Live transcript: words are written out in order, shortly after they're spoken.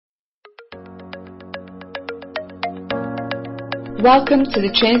Welcome to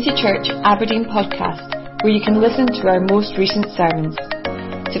the Trinity Church Aberdeen podcast, where you can listen to our most recent sermons.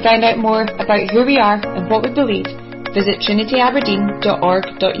 To find out more about who we are and what we believe, visit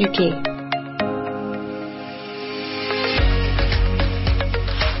trinityaberdeen.org.uk.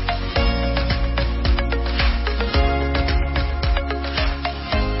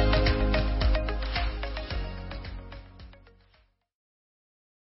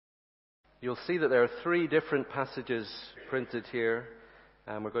 You'll see that there are three different passages printed here,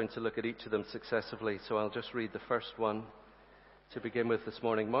 and we're going to look at each of them successively. So I'll just read the first one to begin with this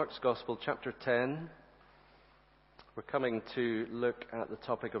morning. Mark's Gospel, chapter 10. We're coming to look at the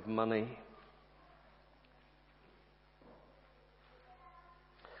topic of money.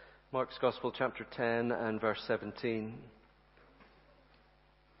 Mark's Gospel, chapter 10 and verse 17.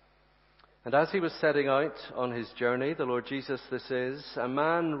 And as he was setting out on his journey, the Lord Jesus this is, a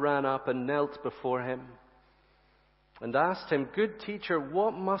man ran up and knelt before him and asked him, "Good teacher,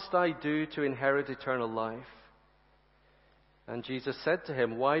 what must I do to inherit eternal life?" And Jesus said to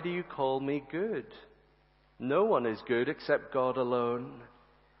him, "Why do you call me good? No one is good except God alone.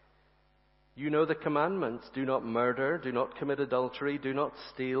 You know the commandments: do not murder, do not commit adultery, do not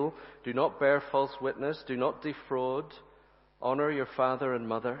steal, do not bear false witness, do not defraud, honor your father and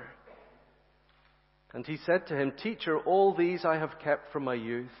mother." And he said to him, "Teacher, all these I have kept from my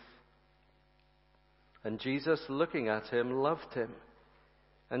youth." And Jesus, looking at him, loved him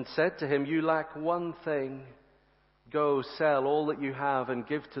and said to him, "You lack one thing. Go, sell all that you have and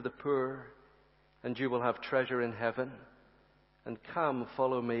give to the poor, and you will have treasure in heaven. And come,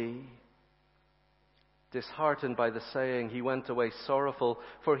 follow me." Disheartened by the saying, he went away sorrowful,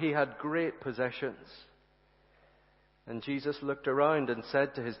 for he had great possessions. And Jesus looked around and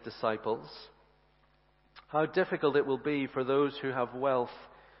said to his disciples, "How difficult it will be for those who have wealth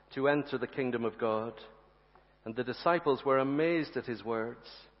to enter the kingdom of God." And the disciples were amazed at his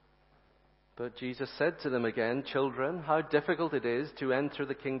words. But Jesus said to them again, "Children, how difficult it is to enter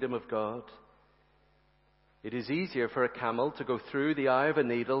the kingdom of God. It is easier for a camel to go through the eye of a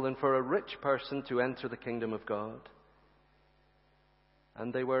needle than for a rich person to enter the kingdom of God."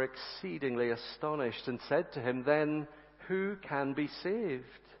 And they were exceedingly astonished and said to him, "Then who can be saved?"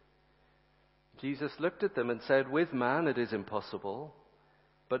 Jesus looked at them and said, "With man it is impossible,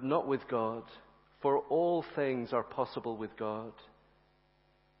 but not with God, for all things are possible with God."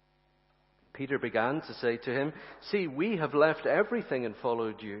 Peter began to say to him, "See, we have left everything and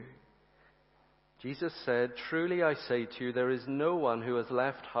followed you." Jesus said, "Truly I say to you, there is no one who has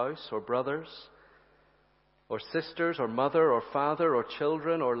left house or brothers or sisters or mother or father or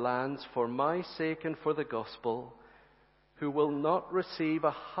children or lands for my sake and for the gospel, who will not receive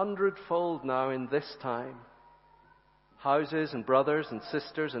 100-fold now in this time, houses and brothers and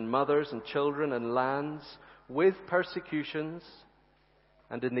sisters and mothers and children and lands, with persecutions,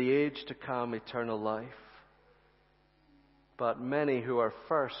 and in the age to come eternal life. But many who are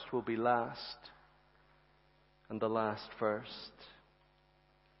first will be last, and the last first."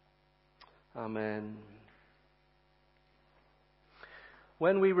 Amen.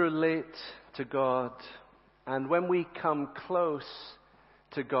 When we relate to God, and when we come close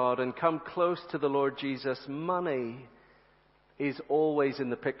to God and come close to the Lord Jesus, money is always in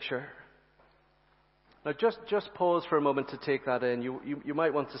the picture. Now just pause for a moment to take that in. You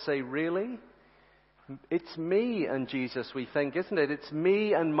might want to say, "Really? It's me and Jesus," we think, isn't it? It's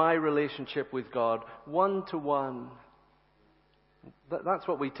me and my relationship with God, one to one. That's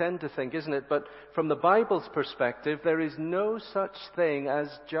what we tend to think, isn't it? But from the Bible's perspective, there is no such thing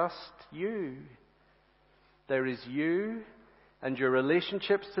as just you. There is you and your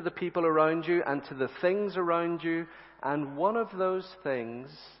relationships to the people around you and to the things around you, and one of those things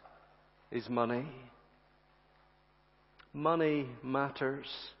is money. Money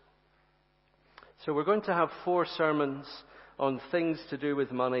matters. So we're going to have 4 sermons on things to do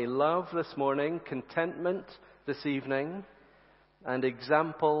with money. Love this morning, contentment this evening, and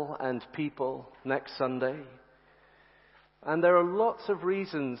example and people next Sunday. And there are lots of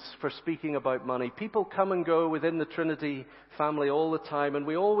reasons for speaking about money. People come and go within the Trinity family all the time, and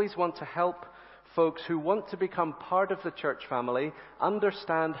we always want to help folks who want to become part of the church family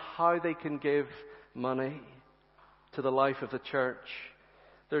understand how they can give money to the life of the church.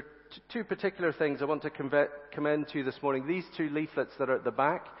 There are 2 particular things I want to commend to you this morning. These 2 leaflets that are at the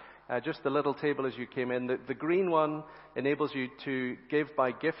back, just the little table as you came in. The green one enables you to give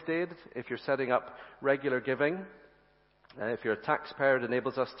by gift aid if you're setting up regular giving. If you're a taxpayer, it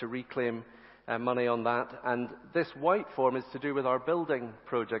enables us to reclaim money on that. And this white form is to do with our building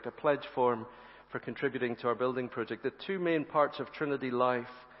project, a pledge form for contributing to our building project. The 2 main parts of Trinity Life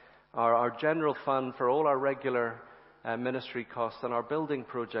are our general fund for all our regular ministry costs and our building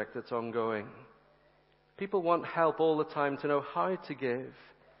project that's ongoing. People want help all the time to know how to give.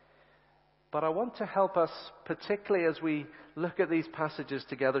 But I want to help us, particularly as we look at these passages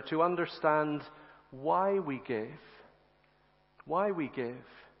together, to understand why we give. Why we give.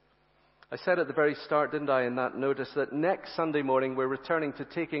 I said at the very start, didn't I, in that notice, that next Sunday morning we're returning to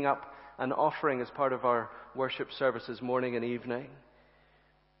taking up an offering as part of our worship services morning and evening.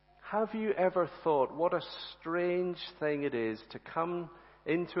 Have you ever thought what a strange thing it is to come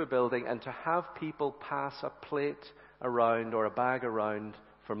into a building and to have people pass a plate around or a bag around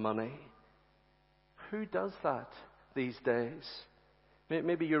for money? Who does that these days?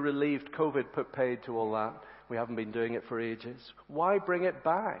 Maybe you're relieved COVID put paid to all that. We haven't been doing it for ages. Why bring it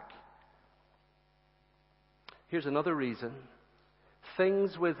back? Here's another reason.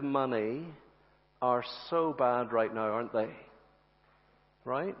 Things with money are so bad right now, aren't they?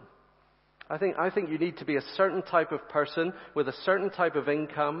 Right? I think you need to be a certain type of person with a certain type of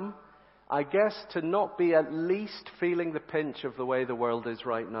income, I guess, to not be at least feeling the pinch of the way the world is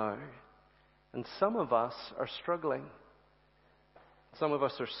right now. And some of us are struggling. Some of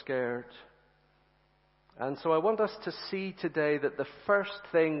us are scared. And so I want us to see today that the first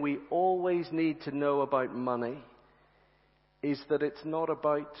thing we always need to know about money is that it's not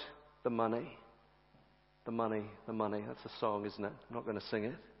about the money. The money, the money. That's a song, isn't it? I'm not going to sing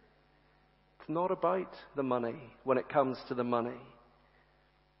it. It's not about the money when it comes to the money.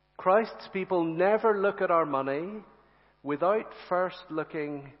 Christ's people never look at our money without first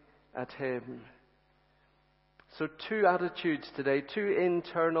looking at Him. So 2 attitudes today, 2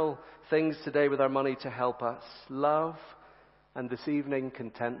 internal things today with our money to help us. Love and this evening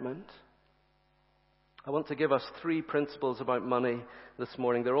contentment. I want to give us 3 principles about money this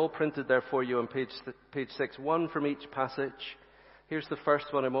morning. They're all printed there for you on page 6, 1 from each passage. Here's the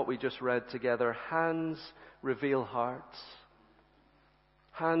first one in what we just read together. Hands reveal hearts.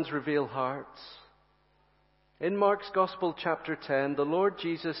 Hands reveal hearts. In Mark's Gospel, chapter 10, the Lord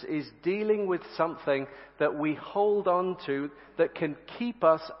Jesus is dealing with something that we hold on to that can keep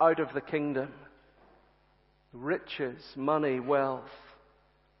us out of the kingdom. Riches, money, wealth.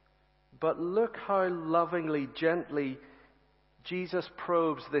 But look how lovingly, gently Jesus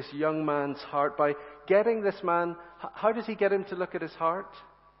probes this young man's heart by getting this man. How does He get him to look at his heart?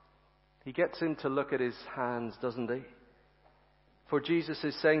 He gets him to look at his hands, doesn't He? For Jesus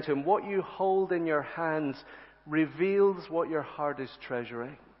is saying to him, what you hold in your hands reveals what your heart is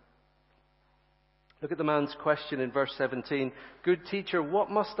treasuring. Look at the man's question in verse 17. Good teacher, what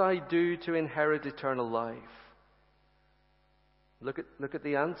must I do to inherit eternal life? Look at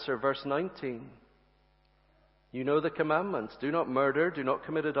the answer, verse 19. You know the commandments. Do not murder, do not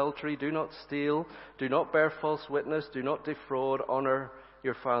commit adultery, do not steal, do not bear false witness, do not defraud, honor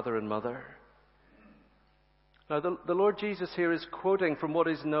your father and mother. Now, the Lord Jesus here is quoting from what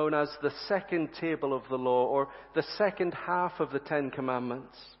is known as the second table of the law, or the second half of the 10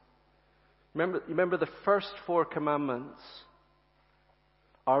 Commandments. Remember the first 4 commandments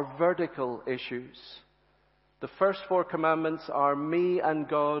are vertical issues. The first 4 commandments are me and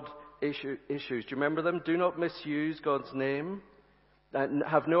God issues. Do you remember them? Do not misuse God's name.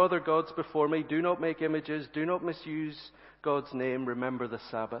 Have no other gods before me. Do not make images. Do not misuse God's name. Remember the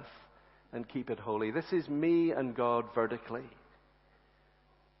Sabbath and keep it holy. This is me and God vertically.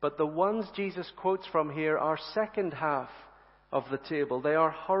 But the ones Jesus quotes from here are second half of the table. They are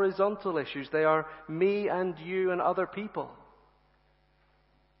horizontal issues. They are me and you and other people.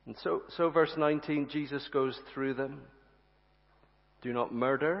 And so verse 19, Jesus goes through them. Do not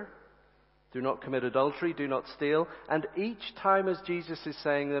murder. Do not commit adultery. Do not steal. And each time as Jesus is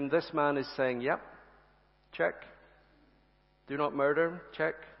saying them, this man is saying, yep, check. Do not murder,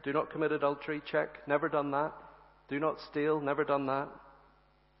 check. Do not commit adultery, check. Never done that. Do not steal, never done that.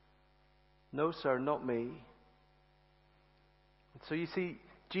 No, sir, not me. So you see,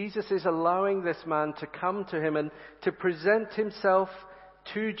 Jesus is allowing this man to come to him and to present himself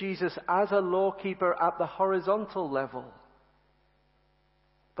to Jesus as a lawkeeper at the horizontal level.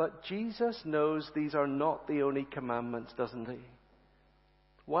 But Jesus knows these are not the only commandments, doesn't He?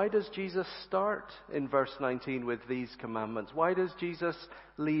 Why does Jesus start in verse 19 with these commandments? Why does Jesus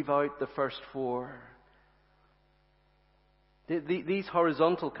leave out the first 4? These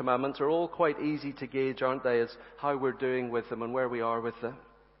horizontal commandments are all quite easy to gauge, aren't they, as how we're doing with them and where we are with them.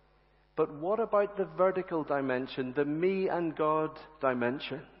 But what about the vertical dimension, the me and God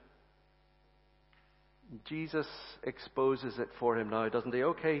dimension? Jesus exposes it for him now, doesn't He?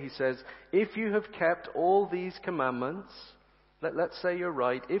 Okay, He says, if you have kept all these commandments, let's say you're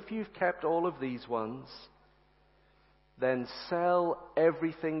right, if you've kept all of these ones, then sell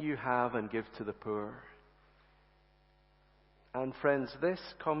everything you have and give to the poor. And friends, this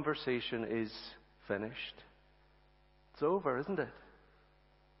conversation is finished. It's over, isn't it?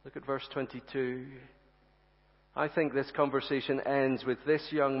 Look at verse 22. I think this conversation ends with this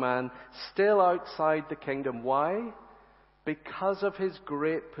young man still outside the kingdom. Why? Because of his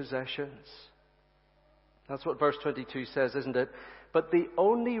great possessions. That's what verse 22 says, isn't it? But the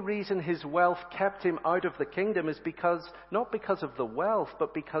only reason his wealth kept him out of the kingdom is not because of the wealth,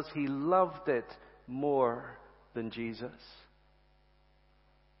 but because he loved it more than Jesus.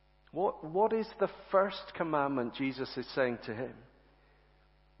 What is the first commandment Jesus is saying to him?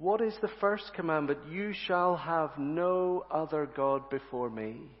 What is the first commandment? You shall have no other God before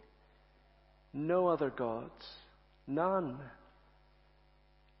me. No other gods. None.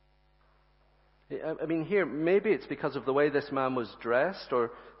 I mean, here, maybe it's because of the way this man was dressed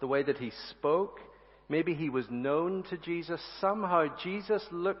or the way that he spoke. Maybe he was known to Jesus. Somehow Jesus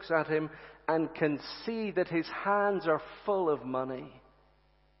looks at him and can see that his hands are full of money.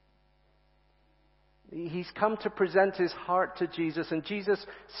 He's come to present his heart to Jesus, and Jesus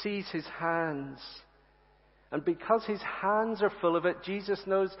sees his hands. And because his hands are full of it, Jesus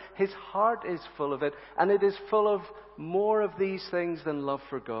knows his heart is full of it, and it is full of more of these things than love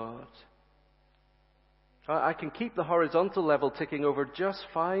for God. I can keep the horizontal level ticking over just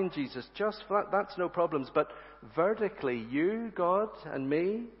fine, Jesus, just that's no problems. But vertically, you, God, and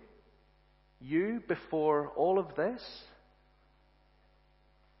me, you before all of this?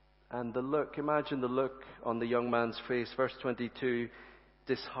 And the look, imagine the look on the young man's face, verse 22,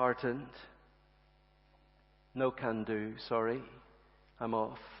 disheartened. No can do, sorry, I'm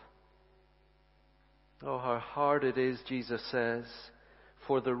off. Oh, how hard it is, Jesus says,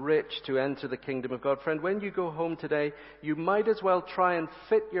 for the rich to enter the kingdom of God. Friend, when you go home today, you might as well try and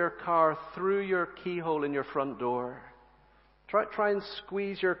fit your car through your keyhole in your front door. Try and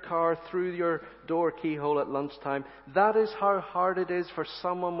squeeze your car through your door keyhole at lunchtime. That is how hard it is for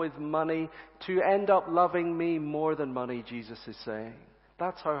someone with money to end up loving me more than money, Jesus is saying.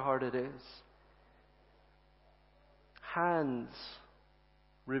 That's how hard it is. Hands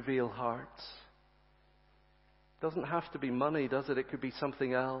reveal hearts. Doesn't have to be money, does it? It could be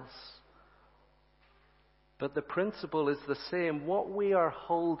something else. But the principle is the same. What we are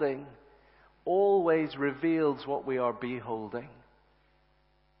holding always reveals what we are beholding.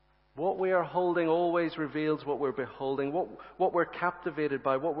 What we are holding always reveals what we're beholding, what we're captivated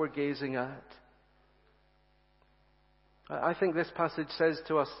by, what we're gazing at. I think this passage says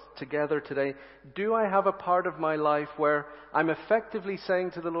to us together today, do I have a part of my life where I'm effectively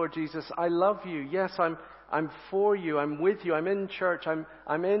saying to the Lord Jesus, I love you. Yes, I'm for you. I'm with you. I'm in church.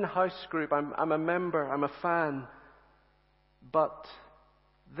 I'm in house group. I'm a member. I'm a fan. But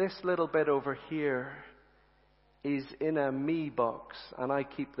this little bit over here is in a me box, and I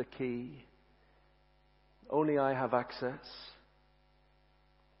keep the key. Only I have access.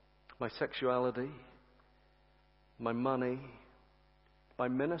 My sexuality, my money, my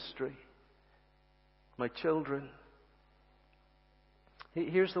ministry, my children.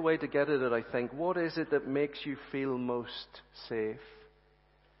 Here's the way to get at it, I think. What is it that makes you feel most safe?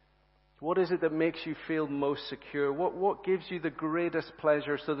 What is it that makes you feel most secure? What gives you the greatest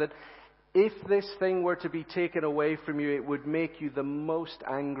pleasure so that if this thing were to be taken away from you, it would make you the most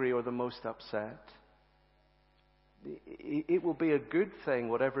angry or the most upset? It will be a good thing,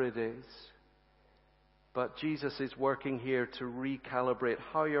 whatever it is. But Jesus is working here to recalibrate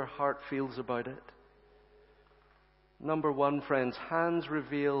how your heart feels about it. Number one, friends, hands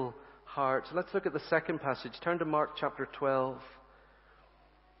reveal hearts. Let's look at the second passage. Turn to Mark chapter 12.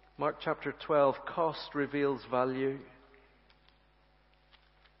 Mark chapter 12, cost reveals value.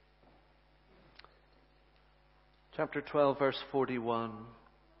 Chapter 12, verse 41.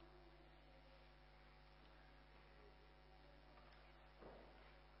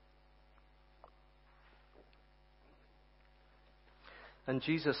 And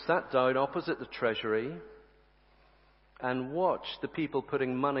Jesus sat down opposite the treasury and watched the people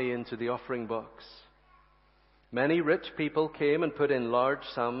putting money into the offering box. Many rich people came and put in large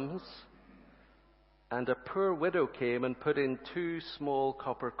sums, and a poor widow came and put in 2 small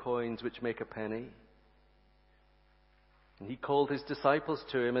copper coins, which make a penny. And he called his disciples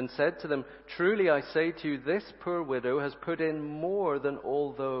to him and said to them, truly I say to you, this poor widow has put in more than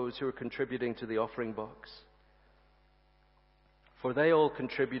all those who are contributing to the offering box. For they all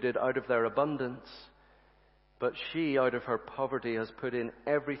contributed out of their abundance, but she out of her poverty has put in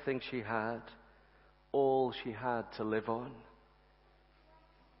everything she had, all she had to live on.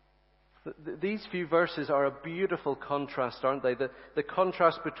 These few verses are a beautiful contrast, aren't they? The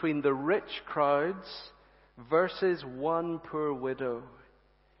contrast between the rich crowds versus one poor widow.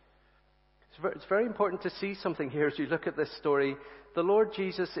 it's very important to see something here as you look at this story. The Lord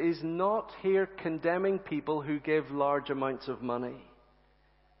Jesus is not here condemning people who give large amounts of money.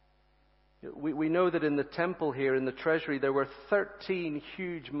 We know that in the temple here, in the treasury, there were 13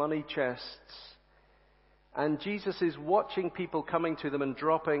 huge money chests. And Jesus is watching people coming to them and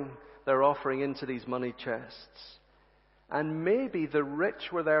dropping their offering into these money chests. And maybe the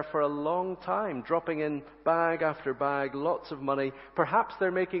rich were there for a long time, dropping in bag after bag, lots of money. Perhaps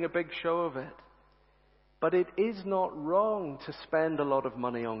they're making a big show of it. But it is not wrong to spend a lot of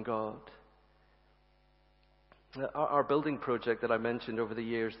money on God. Our building project that I mentioned over the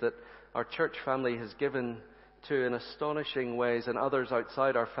years that our church family has given to in astonishing ways, and others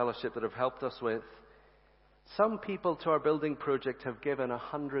outside our fellowship that have helped us with. Some people to our building project have given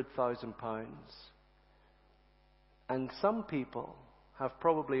 £100,000. And some people have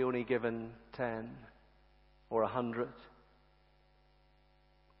probably only given 10 or 100.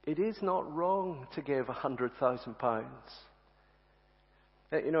 It is not wrong to give £100,000.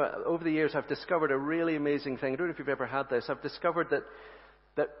 You know, over the years I've discovered a really amazing thing. I don't know if you've ever had this. I've discovered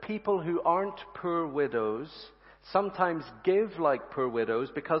that people who aren't poor widows sometimes give like poor widows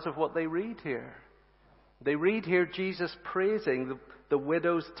because of what they read here. They read here Jesus praising the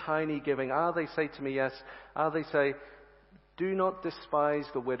widow's tiny giving. They say to me, yes. They say, do not despise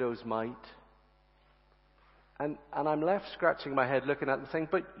the widow's mite. And I'm left scratching my head looking at it and saying,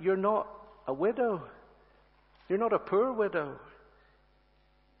 but you're not a widow. You're not a poor widow.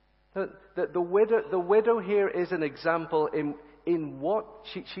 The widow here is an example in what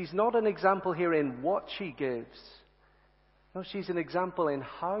she's not an example here in what she gives. No, she's an example in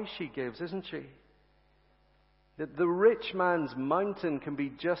how she gives, isn't she? The rich man's mountain can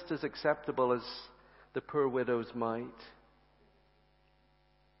be just as acceptable as the poor widow's mite.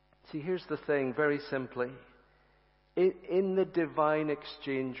 See, here's the thing, very simply. In the divine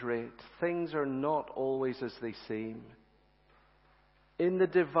exchange rate, things are not always as they seem. In the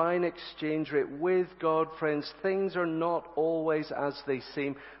divine exchange rate with God, friends, things are not always as they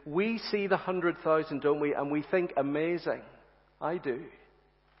seem. We see the 100,000, don't we? And we think, amazing. I do.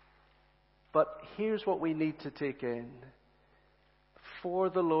 But here's what we need to take in. For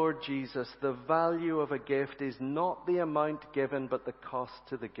the Lord Jesus, the value of a gift is not the amount given, but the cost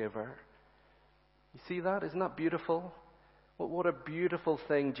to the giver. You see that? Isn't that beautiful? What a beautiful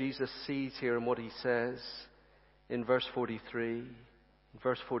thing Jesus sees here in what he says in verse 43,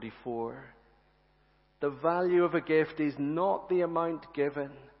 verse 44. The value of a gift is not the amount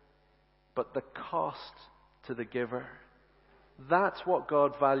given, but the cost to the giver. That's what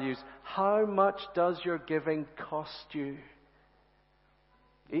God values. How much does your giving cost you?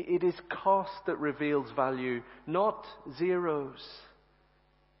 It is cost that reveals value, not zeros.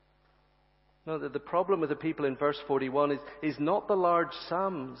 No, the problem with the people in verse 41 is not the large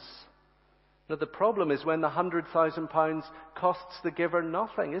sums. No, the problem is when the £100,000 costs the giver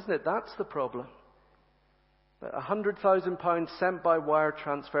nothing, isn't it? That's the problem. £100,000 sent by wire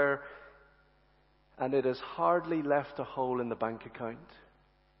transfer, and it has hardly left a hole in the bank account.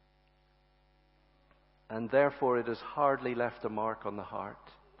 And therefore it has hardly left a mark on the heart.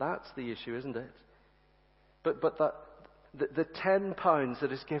 That's the issue, isn't it? But the £10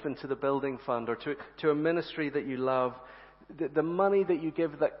 that is given to the building fund or to a ministry that you love, the money that you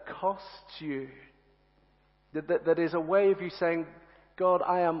give that costs you, that is a way of you saying, God,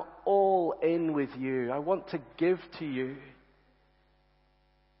 I am all in with you. I want to give to you.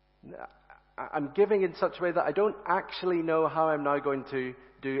 I'm giving in such a way that I don't actually know how I'm now going to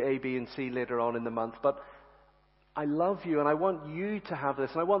do A, B, and C later on in the month, but I love you and I want you to have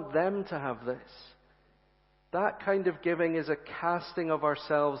this and I want them to have this. That kind of giving is a casting of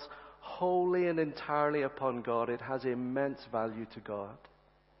ourselves wholly and entirely upon God. It has immense value to God.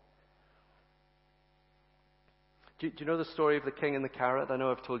 Do you know the story of the king and the carrot? I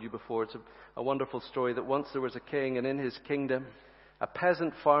know I've told you before. It's a wonderful story that once there was a king, and in his kingdom a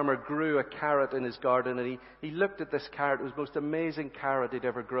peasant farmer grew a carrot in his garden, and he looked at this carrot. It was the most amazing carrot he'd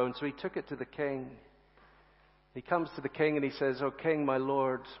ever grown, so he took it to the king. He comes to the king and he says, "Oh king, my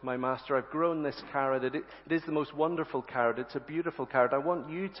lord, my master, I've grown this carrot. It is the most wonderful carrot. It's a beautiful carrot. I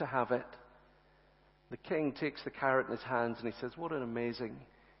want you to have it." The king takes the carrot in his hands and he says, "What an amazing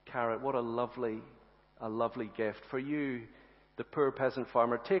carrot. What a lovely gift. For you, the poor peasant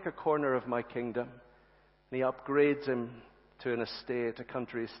farmer, take a corner of my kingdom." And he upgrades him to an estate, a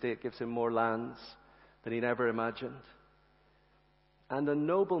country estate, gives him more lands than he never imagined. And a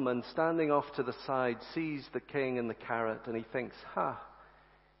nobleman standing off to the side sees the king and the carrot and he thinks,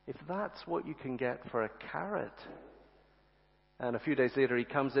 if that's what you can get for a carrot. And a few days later he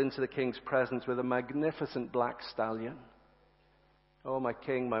comes into the king's presence with a magnificent black stallion. Oh, my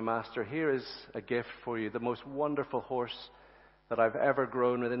king, my master, here is a gift for you, the most wonderful horse that I've ever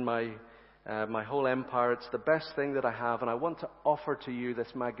grown within my whole empire. It's the best thing that I have, and I want to offer to you this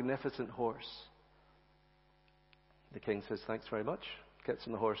magnificent horse. The king says, thanks very much, gets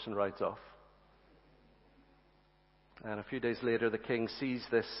on the horse and rides off. And a few days later, the king sees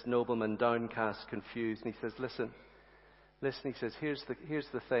this nobleman downcast, confused, and he says, listen, he says, here's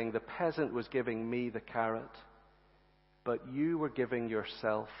the thing. The peasant was giving me the carrot, but you were giving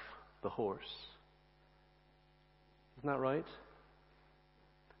yourself the horse. Isn't that right?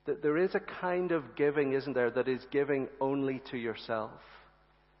 That there is a kind of giving, isn't there, that is giving only to yourself.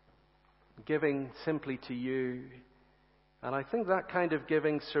 Giving simply to you. And I think that kind of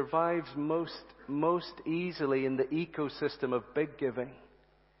giving survives most easily in the ecosystem of big giving.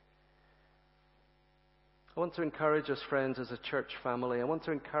 I want to encourage us, friends, as a church family. I want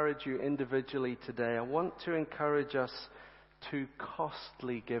to encourage you individually today. I want to encourage us to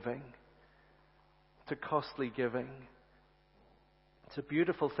costly giving. To costly giving. It's a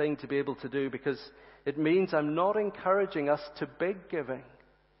beautiful thing to be able to do, because it means I'm not encouraging us to big giving.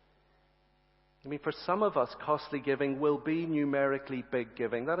 I mean, for some of us, costly giving will be numerically big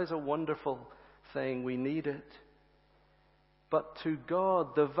giving. That is a wonderful thing. We need it. But to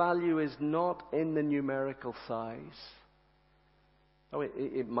God, the value is not in the numerical size. Oh,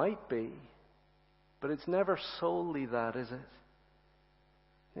 it might be, but it's never solely that, is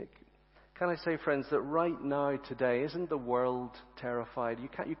it? Can I say, friends, that right now, today, isn't the world terrified?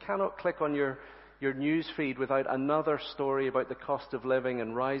 You cannot click on your news feed without another story about the cost of living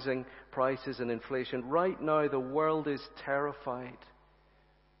and rising prices and inflation. Right now, the world is terrified.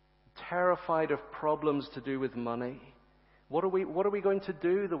 Terrified of problems to do with money. What are we going to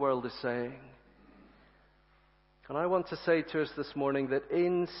do, the world is saying. And I want to say to us this morning that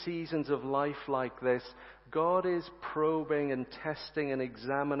in seasons of life like this, God is probing and testing and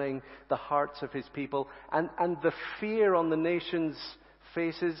examining the hearts of His people. And the fear on the nation's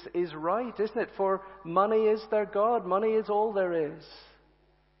faces is right, isn't it? For money is their God. Money is all there is.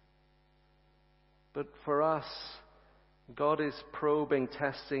 But for us, God is probing,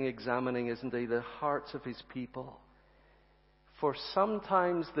 testing, examining, isn't He, the hearts of His people. For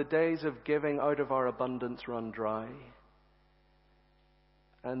sometimes the days of giving out of our abundance run dry.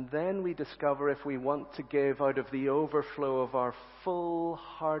 And then we discover if we want to give out of the overflow of our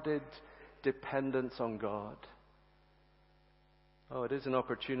full-hearted dependence on God. Oh, it is an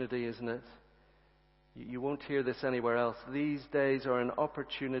opportunity, isn't it? You won't hear this anywhere else. These days are an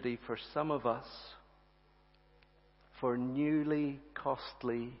opportunity for some of us for newly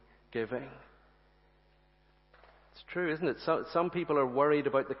costly giving. It's true, isn't it? Some people are worried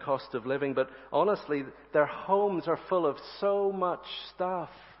about the cost of living, but honestly, their homes are full of so much stuff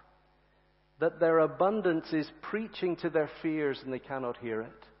that their abundance is preaching to their fears and they cannot hear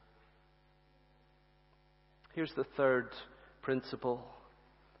it. Here's the third principle.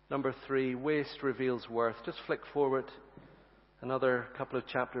 Number 3, waste reveals worth. Just flick forward another couple of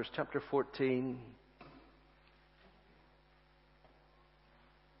chapters. Chapter 14.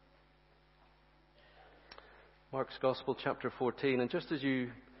 Mark's Gospel, chapter 14. And just as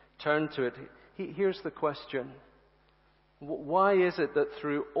you turn to it, here's the question. Why is it that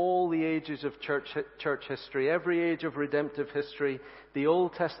through all the ages of church history, every age of redemptive history, the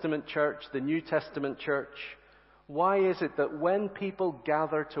Old Testament church, the New Testament church, why is it that when people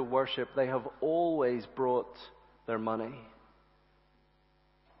gather to worship, they have always brought their money?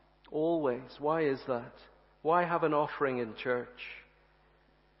 Always. Why is that? Why have an offering in church?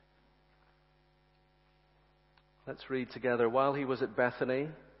 Let's read together. While he was at Bethany,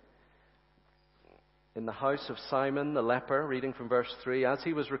 in the house of Simon the leper, reading from verse 3, as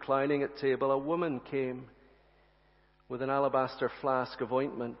he was reclining at table, a woman came with an alabaster flask of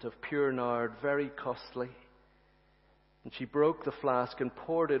ointment of pure nard, very costly. And she broke the flask and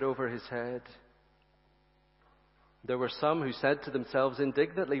poured it over his head. There were some who said to themselves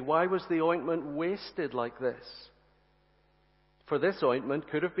indignantly, why was the ointment wasted like this? For this ointment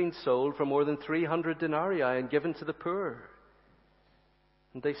could have been sold for more than 300 denarii and given to the poor.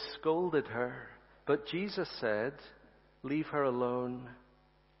 And they scolded her. But Jesus said, leave her alone.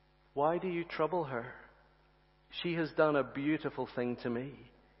 Why do you trouble her? She has done a beautiful thing to me.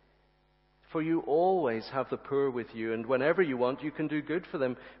 For you always have the poor with you, and whenever you want, you can do good for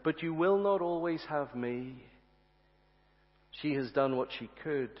them, but you will not always have me. She has done what she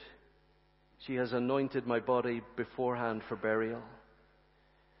could. She has anointed my body beforehand for burial.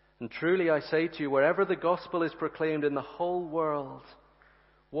 And truly I say to you, wherever the gospel is proclaimed in the whole world,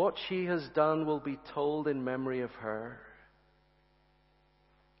 what she has done will be told in memory of her.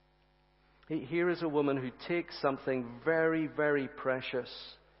 Here is a woman who takes something very, very precious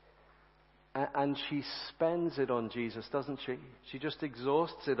and she spends it on Jesus, doesn't she? She just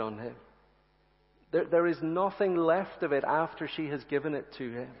exhausts it on him. There is nothing left of it after she has given it to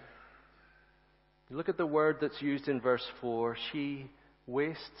him. Look at the word that's used in verse 4. She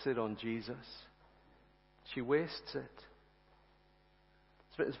wastes it on Jesus. She wastes it.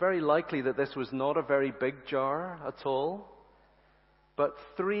 It's very likely that this was not a very big jar at all. But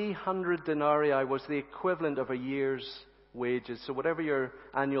 300 denarii was the equivalent of a year's wages. So whatever your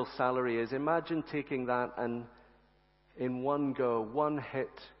annual salary is, imagine taking that and in one go, one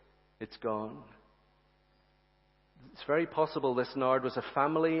hit, it's gone. It's very possible this nard was a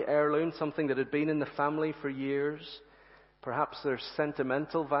family heirloom, something that had been in the family for years. Perhaps there's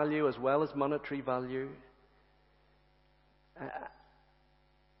sentimental value as well as monetary value.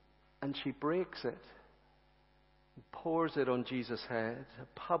 And she breaks it, pours it on Jesus' head,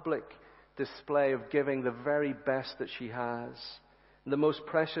 a public display of giving the very best that she has, the most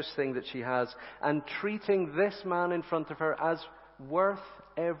precious thing that she has, and treating this man in front of her as worth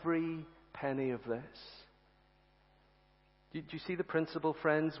every penny of this. Do you see the principle,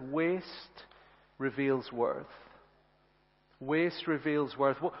 friends? Waste reveals worth. Waste reveals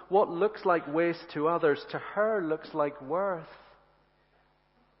worth. What looks like waste to others, to her looks like worth.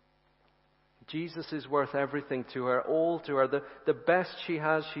 Jesus is worth everything to her, all to her. The best she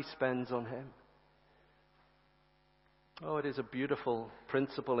has, she spends on him. Oh, it is a beautiful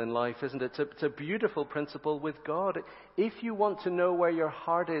principle in life, isn't it? It's a beautiful principle with God. If you want to know where your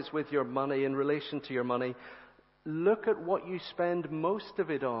heart is with your money, in relation to your money, look at what you spend most of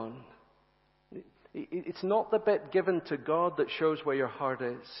it on. It's not the bit given to God that shows where your heart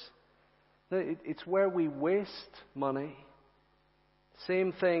is. It's where we waste money.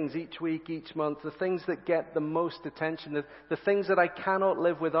 Same things each week, each month. The things that get the most attention, the things that I cannot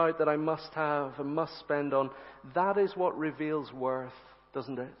live without, that I must have and must spend on. That is what reveals worth,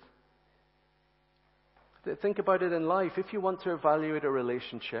 doesn't it? Think about it in life. If you want to evaluate a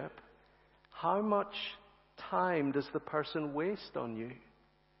relationship, how much time does the person waste on you?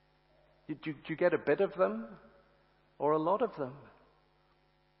 Do you get a bit of them or a lot of them?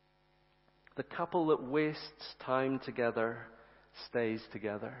 The couple that wastes time together stays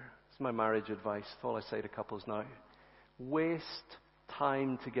together. It's my marriage advice. It's all I say to couples now. Waste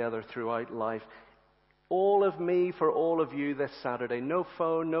time together throughout life. All of me for all of you this Saturday. No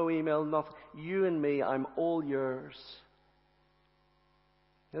phone, no email, nothing. You and me, I'm all yours.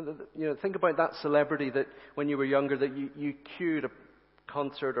 Think about that celebrity that when you were younger that you queued a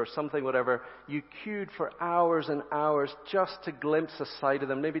concert or something, whatever. You queued for hours and hours just to glimpse a sight of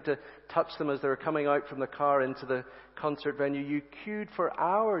them, maybe to touch them as they were coming out from the car into the concert venue. You queued for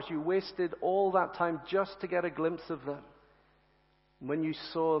hours. You wasted all that time just to get a glimpse of them. When you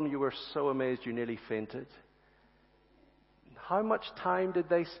saw them, you were so amazed you nearly fainted. How much time did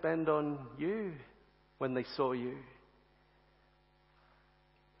they spend on you when they saw you?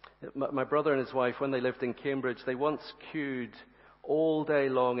 My brother and his wife, when they lived in Cambridge, they once queued all day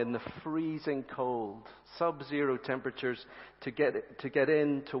long in the freezing cold, sub-zero temperatures, to get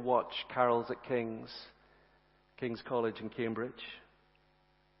in to watch carols at King's College in Cambridge.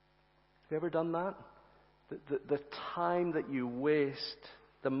 Have you ever done that? The time that you waste,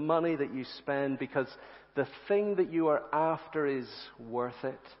 the money that you spend, because the thing that you are after is worth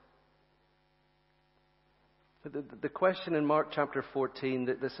it. The question in Mark chapter 14,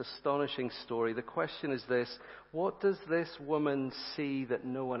 this astonishing story, the question is this: what does this woman see that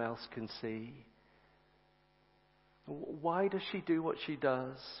no one else can see? Why does she do what she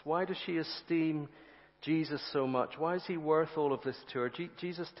does? Why does she esteem Jesus so much? Why is he worth all of this to her?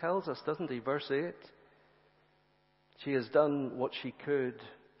 Jesus tells us, doesn't he? Verse 8. She has done what she could.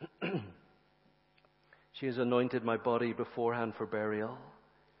 She has anointed my body beforehand for burial.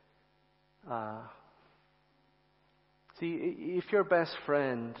 See, if your best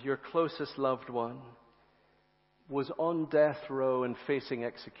friend, your closest loved one, was on death row and facing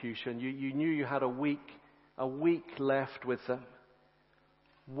execution, you knew you had a week left with them,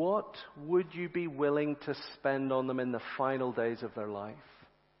 what would you be willing to spend on them in the final days of their life?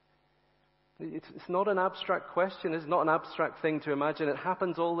 It's not an abstract question. It's not an abstract thing to imagine. It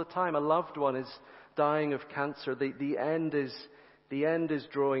happens all the time. A loved one is dying of cancer. The end is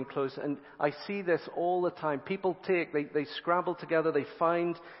drawing close. And I see this all the time. People they scrabble together, they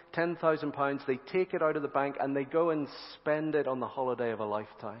find £10,000, they take it out of the bank, and they go and spend it on the holiday of a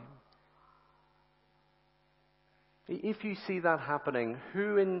lifetime. If you see that happening,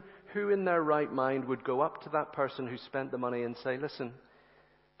 who in their right mind would go up to that person who spent the money and say, listen,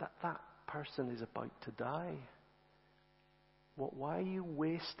 that person is about to die. Why are you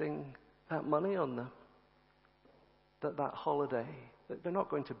wasting that money on them, that holiday. They're not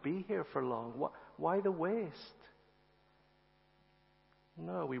going to be here for long. Why the waste?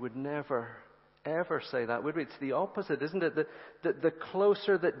 No, we would never, ever say that, would we? It's the opposite, isn't it? The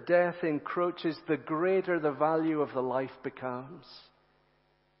closer that death encroaches, the greater the value of the life becomes.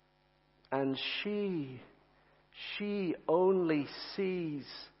 And she only sees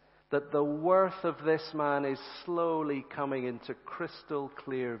that the worth of this man is slowly coming into crystal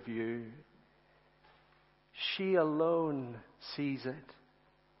clear view. She alone sees it.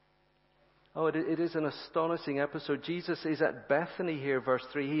 Oh, it is an astonishing episode. Jesus is at Bethany here, verse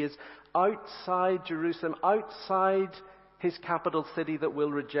 3. He is outside Jerusalem, outside his capital city that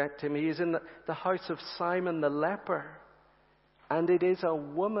will reject him. He is in the house of Simon the leper. And it is a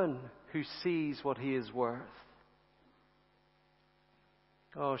woman who sees what he is worth.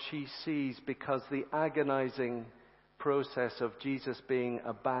 Oh, she sees because the agonizing process of Jesus being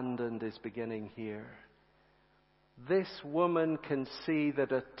abandoned is beginning here. This woman can see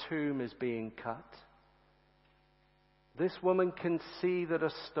that a tomb is being cut. This woman can see that a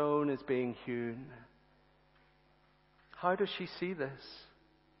stone is being hewn. How does she see this?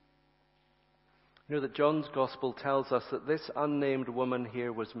 You know that John's Gospel tells us that this unnamed woman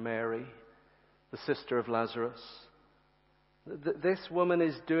here was Mary, the sister of Lazarus. This woman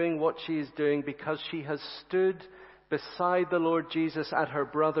is doing what she is doing because she has stood beside the Lord Jesus at her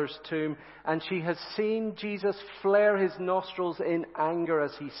brother's tomb, and she has seen Jesus flare his nostrils in anger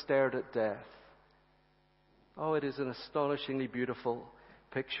as he stared at death. Oh, it is an astonishingly beautiful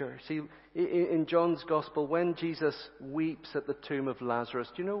picture. See, in John's Gospel, when Jesus weeps at the tomb of Lazarus,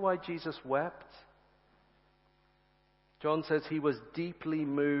 do you know why Jesus wept? John says he was deeply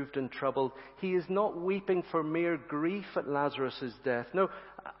moved and troubled. He is not weeping for mere grief at Lazarus' death. No,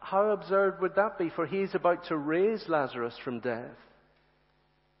 how absurd would that be? For he is about to raise Lazarus from death.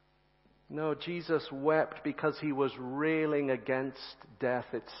 No, Jesus wept because he was railing against death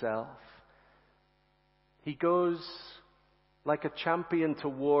itself. He goes like a champion to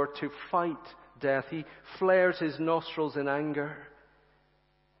war to fight death. He flares his nostrils in anger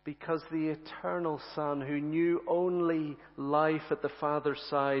because the eternal Son, who knew only life at the Father's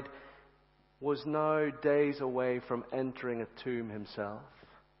side, was now days away from entering a tomb himself.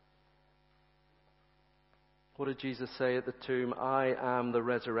 What did Jesus say at the tomb? I am the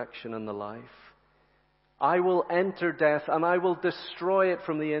resurrection and the life. I will enter death and I will destroy it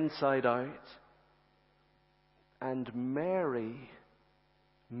from the inside out. And Mary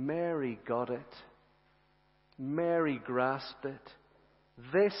got it. Mary grasped it.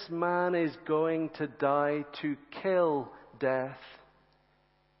 This man is going to die to kill death.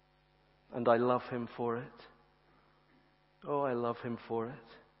 And I love him for it. Oh, I love him for it.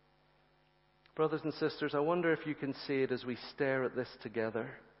 Brothers and sisters, I wonder if you can see it as we stare at this together.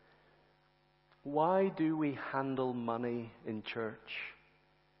 Why do we handle money in church?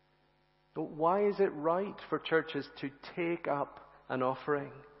 Why is it right for churches to take up an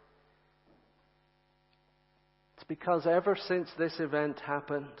offering? It's because ever since this event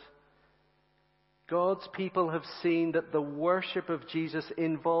happened, God's people have seen that the worship of Jesus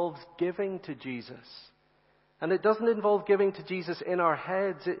involves giving to Jesus. And it doesn't involve giving to Jesus in our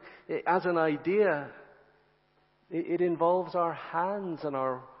heads as an idea. It involves our hands and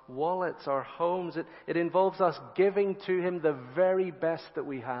our wallets, our homes. It involves us giving to Him the very best that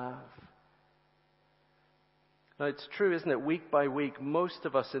we have. Now, it's true, isn't it? Week by week, most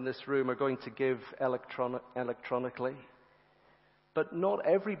of us in this room are going to give electronically. But not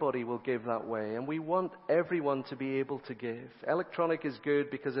everybody will give that way, and we want everyone to be able to give. Electronic is good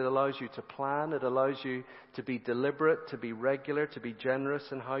because it allows you to plan, it allows you to be deliberate, to be regular, to be generous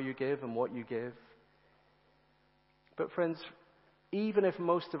in how you give and what you give. But friends, even if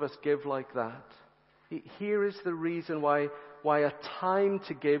most of us give like that, here is the reason why a time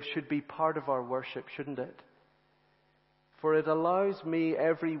to give should be part of our worship, shouldn't it? For it allows me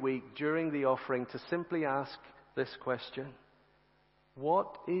every week during the offering to simply ask this question: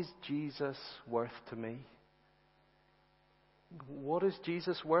 what is Jesus worth to me? What is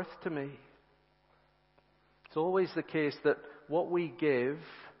Jesus worth to me? It's always the case that what we give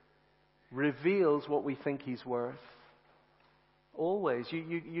reveals what we think He's worth. Always.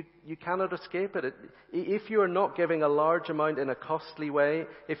 You cannot escape it. If you are not giving a large amount in a costly way,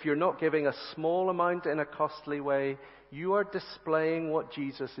 if you're not giving a small amount in a costly way, you are displaying what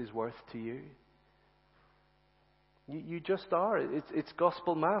Jesus is worth to you. You just are. It's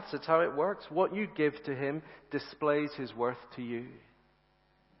gospel maths. It's how it works. What you give to Him displays His worth to you.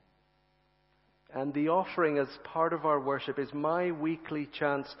 And the offering as part of our worship is my weekly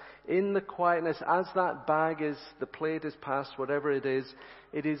chance in the quietness as that bag is, the plate is passed, whatever it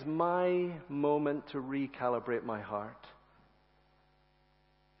is my moment to recalibrate my heart.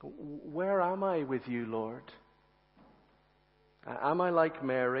 Where am I with you, Lord? Am I like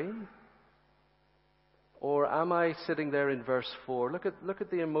Mary? Or am I sitting there in verse 4? Look at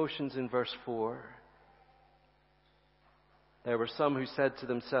the emotions in verse 4. There were some who said to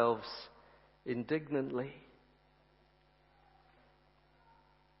themselves indignantly.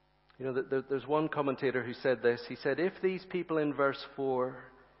 There's one commentator who said this. He said, if these people in verse 4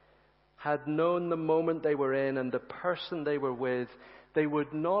 had known the moment they were in and the person they were with, they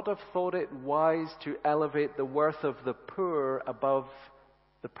would not have thought it wise to elevate the worth of the poor above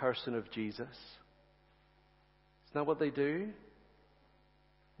the person of Jesus. Isn't that what they do?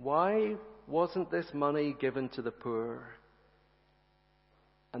 Why wasn't this money given to the poor?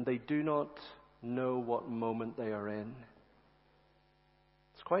 And they do not know what moment they are in.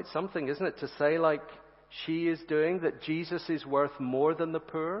 It's quite something, isn't it, to say like she is doing, that Jesus is worth more than the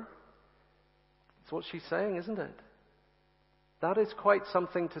poor? That's what she's saying, isn't it? That is quite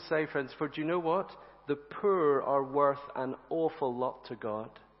something to say, friends, for do you know what? The poor are worth an awful lot to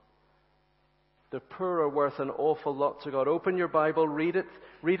God. The poor are worth an awful lot to God. Open your Bible, read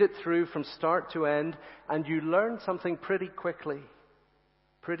it through from start to end, and you learn something pretty quickly.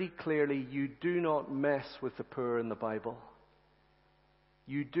 Pretty clearly, you do not mess with the poor in the Bible.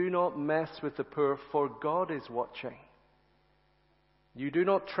 You do not mess with the poor, for God is watching. You do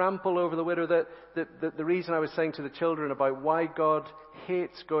not trample over the widow. The reason I was saying to the children about why God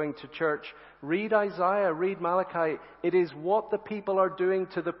hates going to church, read Isaiah, read Malachi. It is what the people are doing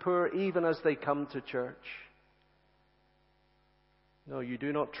to the poor even as they come to church. No, you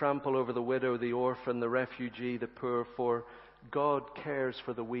do not trample over the widow, the orphan, the refugee, the poor, for God cares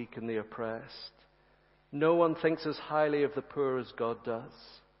for the weak and the oppressed. No one thinks as highly of the poor as God does.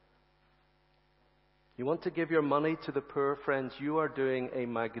 You want to give your money to the poor, friends, you are doing a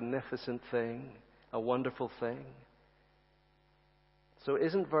magnificent thing, a wonderful thing. So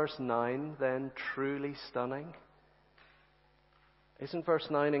isn't verse 9 then truly stunning? Isn't verse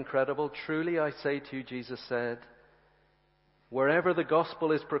 9 incredible? Truly I say to you, Jesus said, wherever the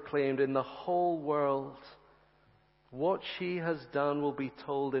gospel is proclaimed in the whole world, what she has done will be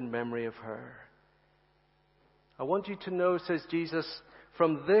told in memory of her. I want you to know, says Jesus,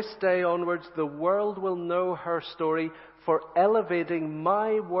 from this day onwards, the world will know her story for elevating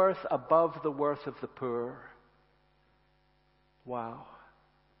my worth above the worth of the poor. Wow.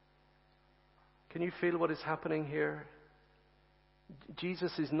 Can you feel what is happening here?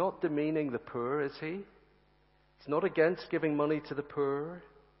 Jesus is not demeaning the poor, is he? He's not against giving money to the poor.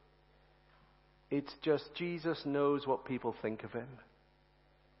 It's just Jesus knows what people think of him.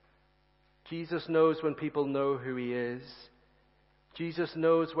 Jesus knows when people know who he is. Jesus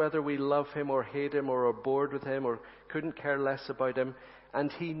knows whether we love him or hate him or are bored with him or couldn't care less about him.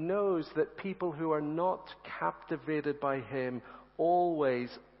 And he knows that people who are not captivated by him always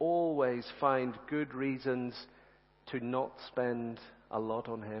find good reasons to not spend a lot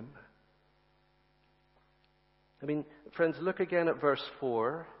on him. I mean, friends, look again at verse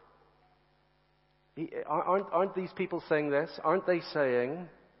 4. Aren't these people saying this? Aren't they saying,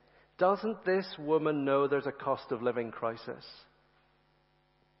 doesn't this woman know there's a cost of living crisis?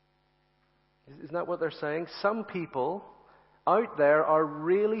 Isn't that what they're saying? Some people out there are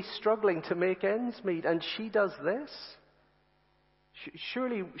really struggling to make ends meet, and she does this.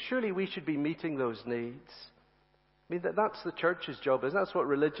 Surely we should be meeting those needs. I mean, that's the church's job, isn't it? That's what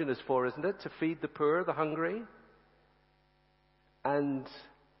religion is for, isn't it? To feed the poor, the hungry. And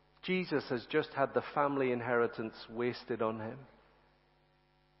Jesus has just had the family inheritance wasted on him.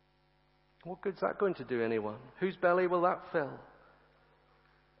 What good's that going to do anyone? Whose belly will that fill?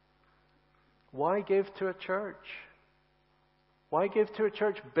 Why give to a church? Why give to a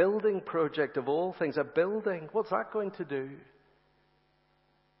church building project of all things? A building. What's that going to do?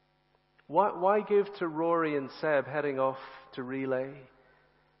 Why give to Rory and Seb heading off to relay,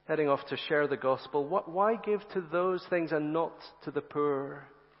 heading off to share the gospel? Why give to those things and not to the poor?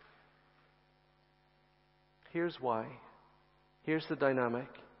 Here's why. Here's the dynamic.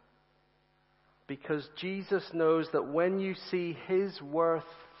 Because Jesus knows that when you see his worth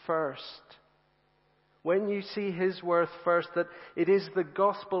first, that it is the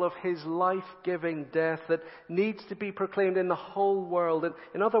gospel of his life-giving death that needs to be proclaimed in the whole world. And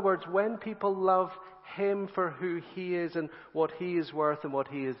in other words, when people love him for who he is and what he is worth and what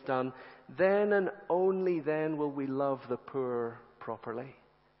he has done, then and only then will we love the poor properly.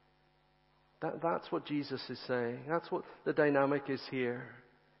 That's what Jesus is saying. That's what the dynamic is here.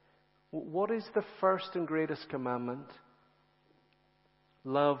 What is the first and greatest commandment?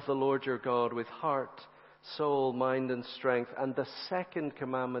 Love the Lord your God with heart, soul, mind, and strength. And the second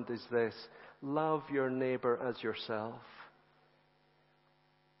commandment is this: love your neighbor as yourself.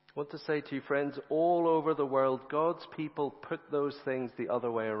 I want to say to you, friends, all over the world, God's people put those things the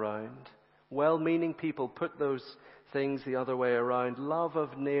other way around. Well-meaning people put those things the other way around. Love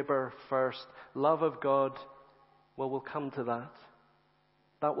of neighbor first. Love of God, well, we'll come to that.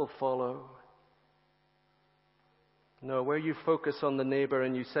 That will follow. No, where you focus on the neighbor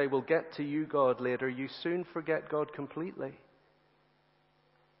and you say, we'll get to you, God, later, you soon forget God completely.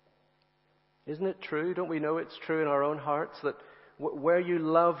 Isn't it true? Don't we know it's true in our own hearts that where you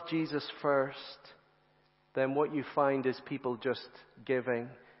love Jesus first, then what you find is people just giving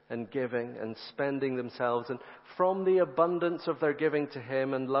and spending themselves. And from the abundance of their giving to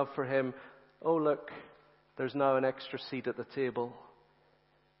Him and love for Him, oh look, there's now an extra seat at the table.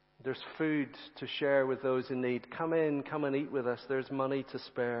 There's food to share with those in need. Come in, come and eat with us. There's money to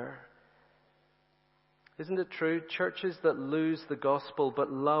spare. Isn't it true? Churches that lose the gospel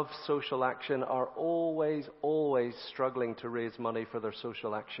but love social action are always struggling to raise money for their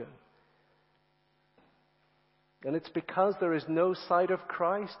social action. And it's because there is no sight of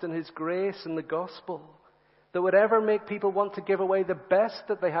Christ and His grace and the gospel that would ever make people want to give away the best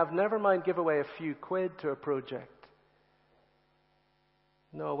that they have. Never mind give away a few quid to a project.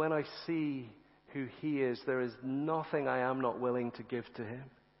 No, when I see who He is, there is nothing I am not willing to give to Him.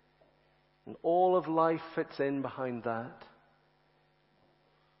 And all of life fits in behind that.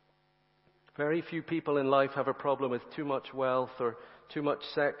 Very few people in life have a problem with too much wealth or too much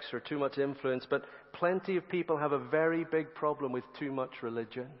sex or too much influence, but plenty of people have a very big problem with too much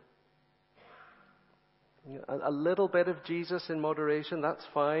religion. A little bit of Jesus in moderation, that's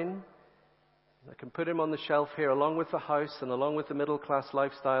fine. I can put Him on the shelf here along with the house and along with the middle class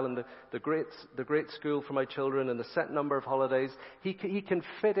lifestyle and the great school for my children and the set number of holidays. He can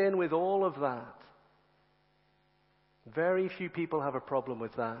fit in with all of that. Very few people have a problem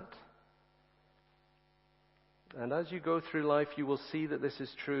with that. And as you go through life, you will see that this is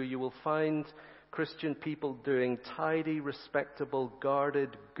true. You will find Christian people doing tidy, respectable,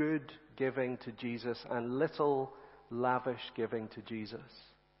 guarded, good giving to Jesus and little lavish giving to Jesus.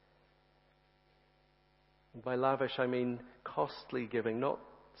 And by lavish, I mean costly giving, not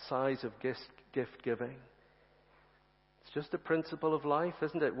size of gift giving. It's just a principle of life,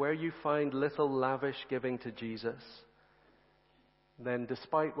 isn't it? Where you find little lavish giving to Jesus, then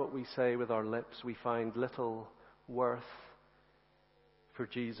despite what we say with our lips, we find little worth for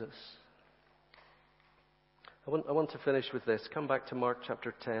Jesus. I want to finish with this. Come back to Mark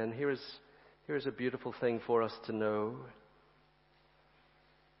chapter 10. Here's a beautiful thing for us to know.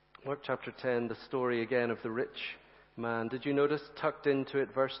 Mark chapter 10, the story again of the rich man. Did you notice tucked into it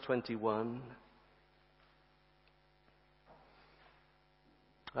verse 21?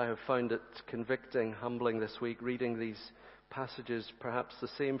 I have found it convicting, humbling this week, reading these passages, perhaps the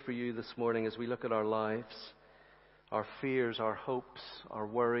same for you this morning as we look at our lives, our fears, our hopes, our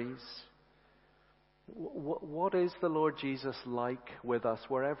worries. What is the Lord Jesus like with us,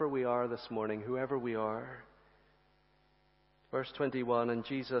 wherever we are this morning, whoever we are? Verse 21, and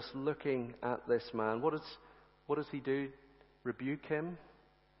Jesus looking at this man, what does He do? Rebuke him?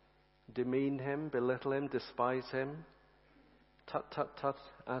 Demean him? Belittle him? Despise him? Tut, tut, tut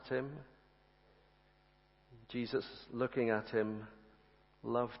at him? Jesus, looking at him,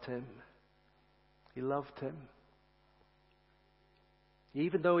 loved him. He loved him.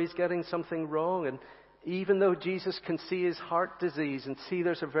 Even though he's getting something wrong, and even though Jesus can see his heart disease and see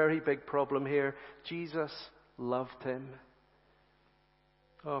there's a very big problem here, Jesus loved him.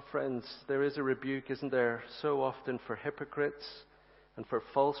 Oh, friends, there is a rebuke, isn't there, so often for hypocrites and for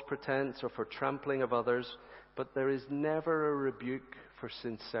false pretense or for trampling of others, but there is never a rebuke for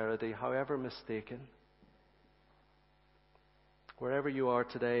sincerity, however mistaken. Wherever you are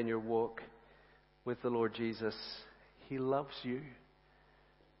today in your walk with the Lord Jesus, He loves you.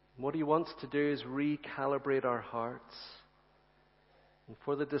 What He wants to do is recalibrate our hearts. And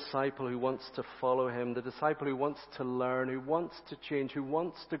for the disciple who wants to follow Him, the disciple who wants to learn, who wants to change, who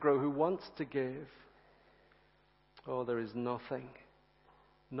wants to grow, who wants to give, oh, there is nothing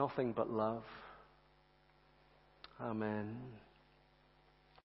but love. Amen.